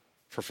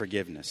for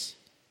forgiveness.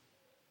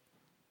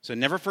 So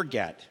never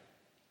forget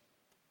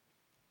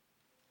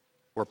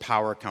where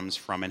power comes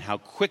from and how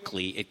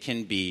quickly it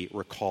can be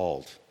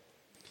recalled.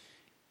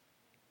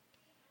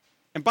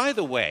 And by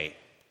the way,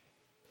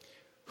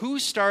 who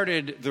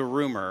started the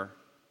rumor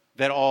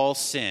that all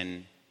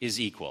sin is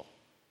equal?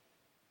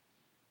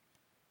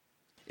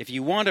 If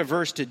you want a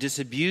verse to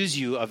disabuse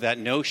you of that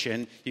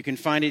notion, you can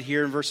find it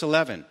here in verse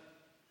 11.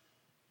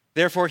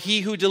 "Therefore,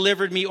 he who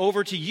delivered me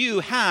over to you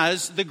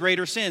has the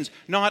greater sins."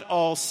 Not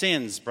all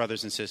sins,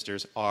 brothers and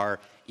sisters, are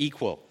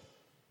equal.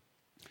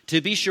 To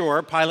be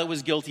sure, Pilate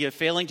was guilty of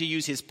failing to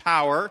use his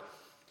power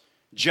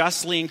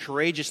justly and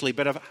courageously,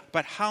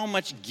 but how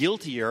much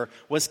guiltier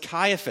was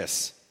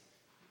Caiaphas?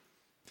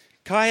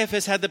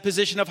 Caiaphas had the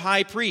position of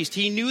high priest.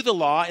 He knew the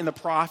law and the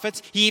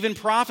prophets. He even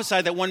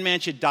prophesied that one man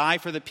should die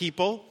for the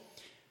people.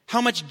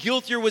 How much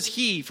guiltier was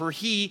he? For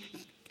he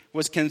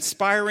was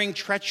conspiring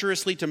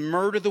treacherously to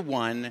murder the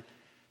one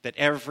that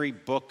every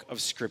book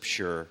of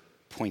Scripture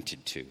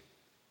pointed to.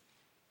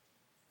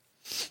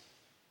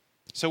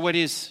 So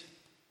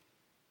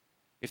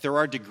if there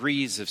are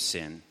degrees of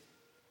sin,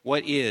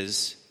 what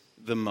is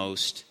the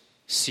most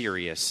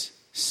serious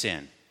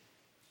sin?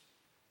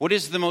 What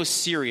is the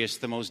most serious,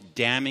 the most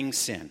damning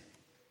sin?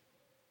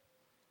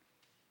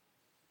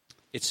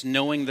 It's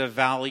knowing the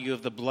value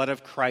of the blood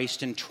of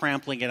Christ and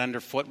trampling it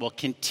underfoot while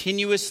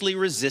continuously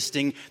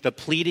resisting the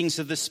pleadings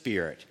of the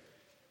Spirit.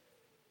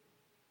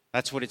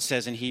 That's what it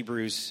says in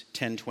Hebrews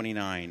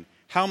 10:29.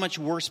 How much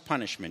worse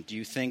punishment do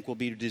you think will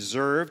be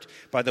deserved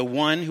by the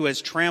one who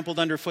has trampled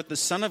underfoot the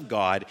Son of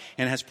God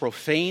and has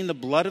profaned the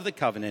blood of the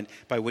covenant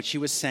by which he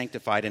was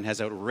sanctified and has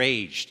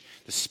outraged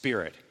the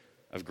Spirit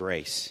of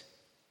grace?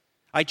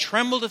 I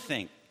tremble to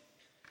think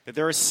that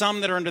there are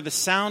some that are under the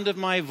sound of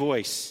my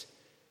voice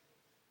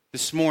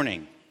this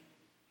morning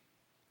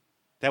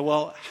that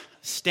will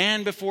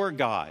stand before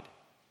God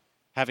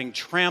having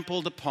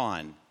trampled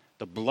upon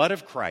the blood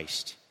of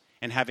Christ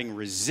and having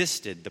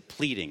resisted the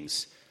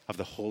pleadings of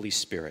the Holy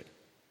Spirit.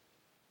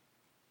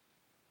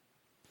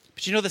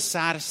 But you know the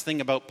saddest thing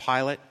about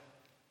Pilate,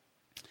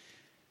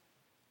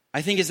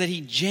 I think, is that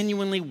he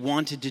genuinely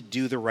wanted to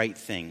do the right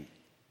thing.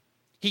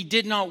 He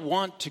did not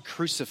want to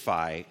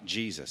crucify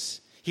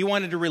Jesus. He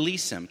wanted to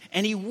release him,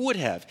 and he would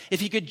have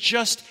if he could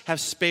just have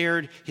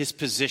spared his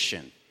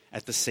position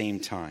at the same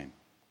time.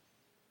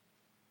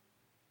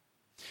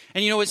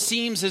 And you know, it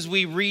seems as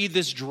we read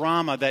this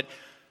drama that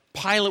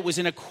Pilate was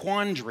in a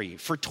quandary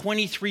for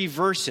 23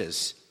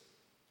 verses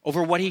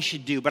over what he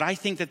should do. But I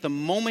think that the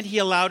moment he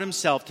allowed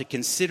himself to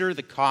consider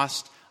the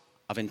cost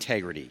of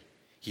integrity,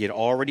 he had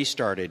already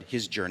started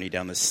his journey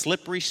down the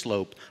slippery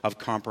slope of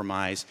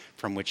compromise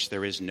from which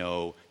there is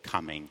no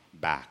coming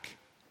back.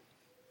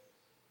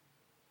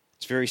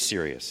 It's very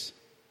serious.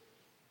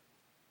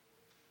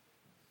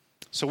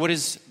 So what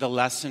is the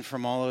lesson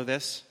from all of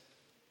this?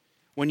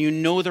 When you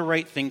know the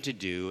right thing to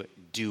do,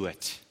 do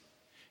it.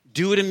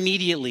 Do it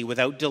immediately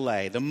without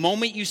delay. The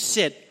moment you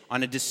sit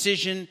on a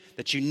decision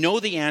that you know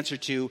the answer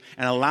to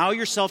and allow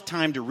yourself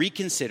time to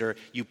reconsider,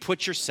 you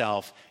put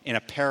yourself in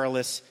a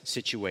perilous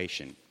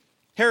situation.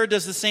 Herod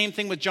does the same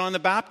thing with John the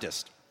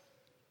Baptist.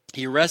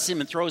 He arrests him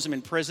and throws him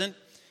in prison,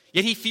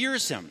 yet he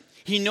fears him.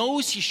 He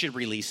knows he should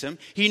release him.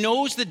 He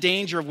knows the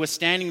danger of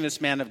withstanding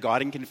this man of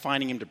God and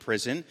confining him to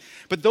prison.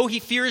 But though he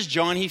fears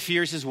John, he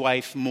fears his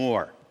wife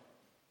more.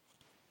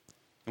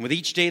 And with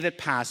each day that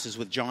passes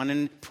with John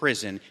in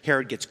prison,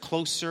 Herod gets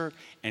closer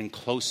and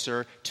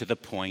closer to the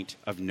point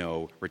of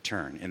no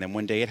return. And then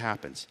one day it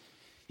happens.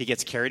 He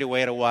gets carried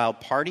away at a wild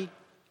party,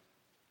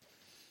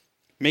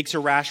 makes a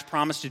rash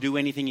promise to do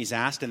anything he's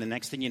asked, and the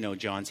next thing you know,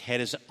 John's head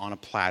is on a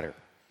platter.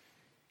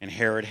 And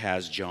Herod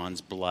has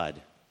John's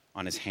blood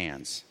on his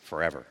hands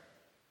forever.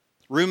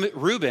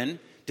 Reuben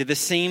did the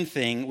same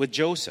thing with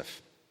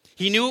Joseph.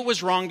 He knew it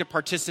was wrong to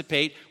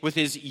participate with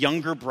his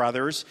younger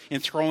brothers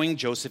in throwing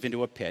Joseph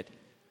into a pit.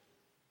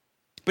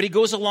 But he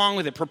goes along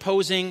with it,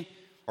 proposing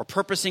or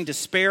purposing to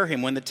spare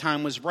him when the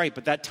time was right,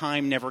 but that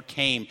time never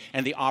came,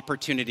 and the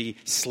opportunity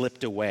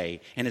slipped away,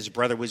 and his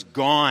brother was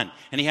gone,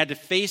 and he had to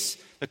face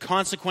the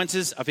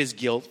consequences of his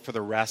guilt for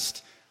the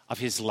rest of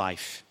his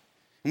life.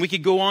 And we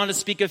could go on to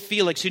speak of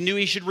Felix, who knew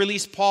he should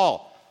release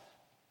Paul.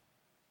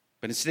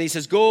 But instead he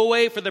says, go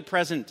away for the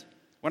present.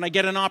 When I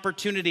get an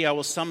opportunity, I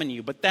will summon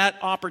you. But that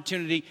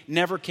opportunity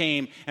never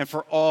came, and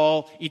for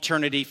all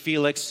eternity,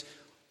 Felix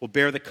will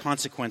bear the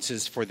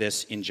consequences for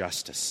this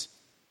injustice.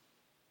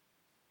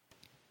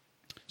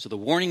 So the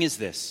warning is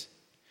this: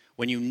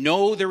 when you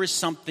know there is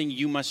something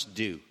you must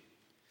do,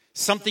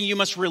 something you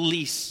must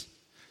release,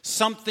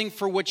 something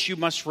for which you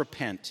must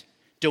repent,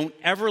 don't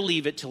ever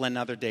leave it till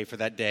another day, for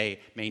that day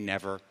may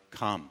never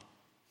come.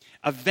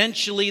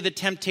 Eventually, the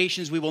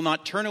temptations we will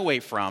not turn away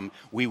from,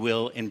 we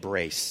will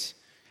embrace.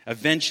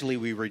 Eventually,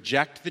 we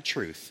reject the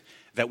truth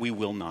that we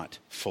will not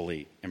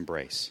fully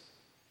embrace.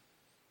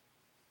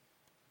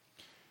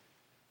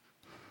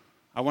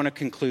 I want to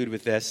conclude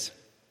with this.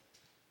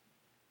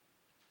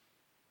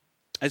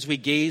 As we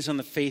gaze on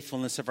the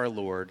faithfulness of our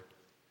Lord,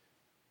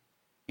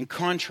 in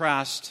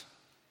contrast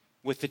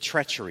with the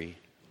treachery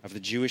of the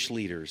Jewish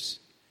leaders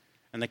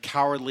and the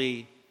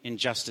cowardly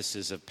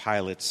injustices of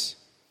Pilate's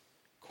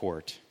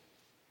court,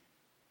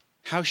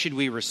 how should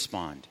we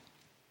respond?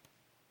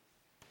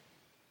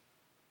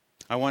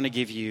 I want to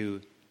give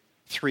you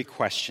 3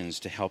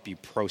 questions to help you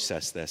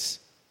process this.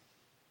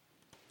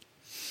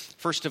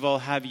 First of all,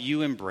 have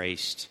you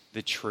embraced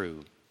the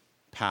true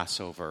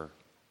Passover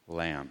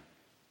lamb?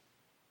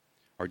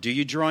 Or do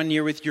you draw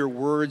near with your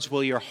words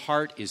while your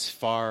heart is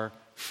far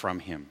from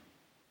him?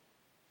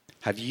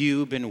 Have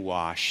you been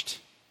washed?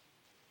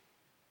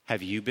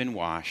 Have you been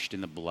washed in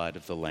the blood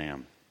of the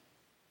Lamb?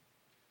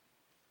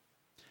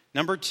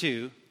 Number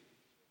 2,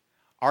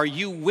 are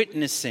you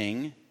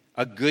witnessing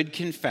a good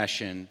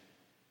confession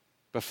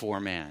before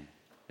man?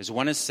 As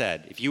one has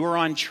said, if you were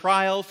on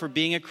trial for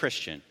being a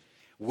Christian,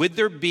 would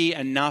there be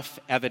enough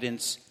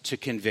evidence to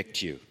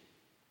convict you?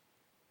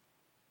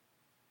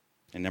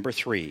 And number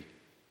 3,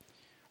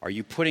 are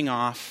you putting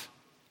off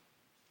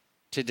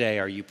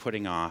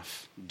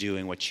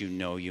doing what you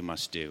know you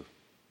must do?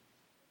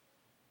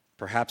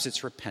 Perhaps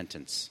it's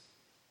repentance.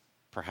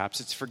 Perhaps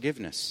it's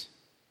forgiveness.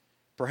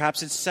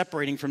 Perhaps it's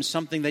separating from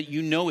something that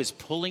you know is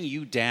pulling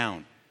you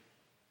down.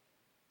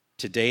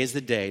 Today is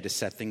the day to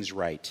set things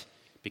right,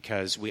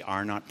 because we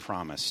are not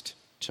promised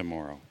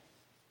tomorrow.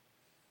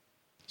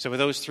 So with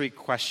those 3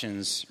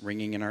 questions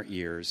ringing in our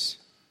ears,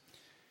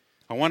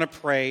 I want to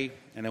pray,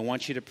 and I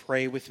want you to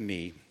pray with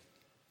me.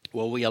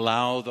 Will we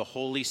allow the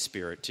Holy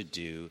Spirit to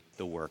do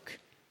the work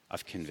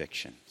of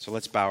conviction? So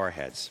let's bow our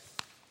heads.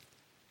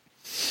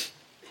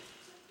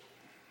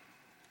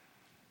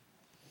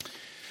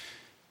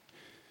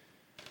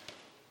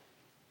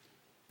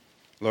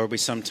 Lord, we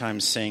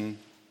sometimes sing,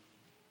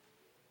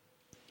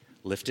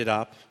 "Lifted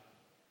up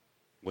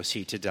was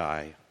he to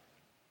die.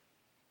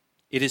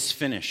 It is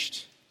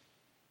finished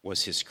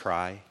was his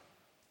cry.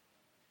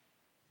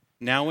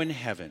 Now in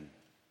heaven,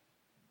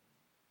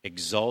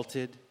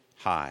 exalted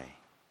high.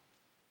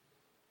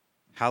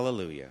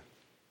 Hallelujah,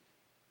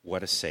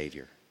 what a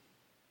Savior."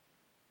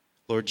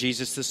 Lord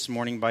Jesus, this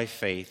morning by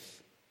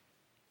faith,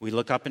 we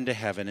look up into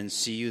heaven and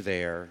see you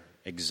there,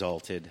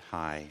 exalted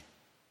high.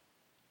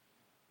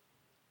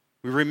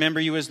 We remember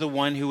you as the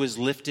one who was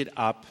lifted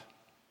up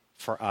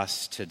for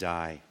us to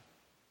die.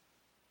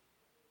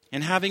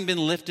 And having been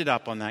lifted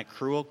up on that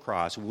cruel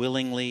cross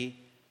willingly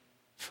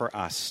for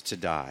us to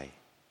die,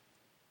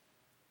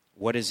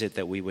 what is it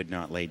that we would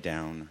not lay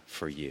down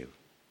for you?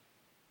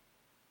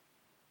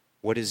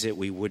 What is it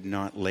we would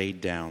not lay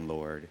down,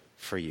 Lord,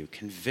 for you?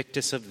 Convict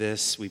us of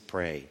this, we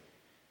pray,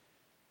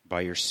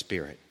 by your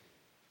Spirit.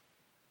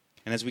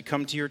 And as we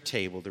come to your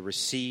table to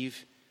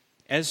receive,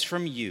 as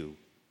from you,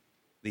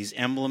 these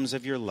emblems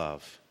of your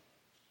love,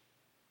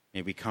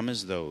 may we come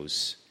as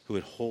those who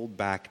would hold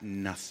back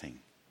nothing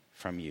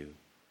from you.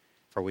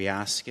 For we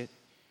ask it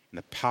in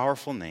the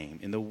powerful name,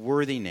 in the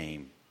worthy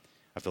name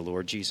of the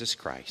Lord Jesus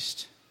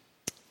Christ.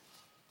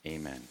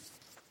 Amen.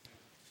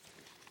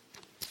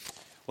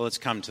 Well, let's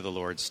come to the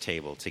Lord's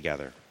table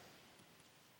together.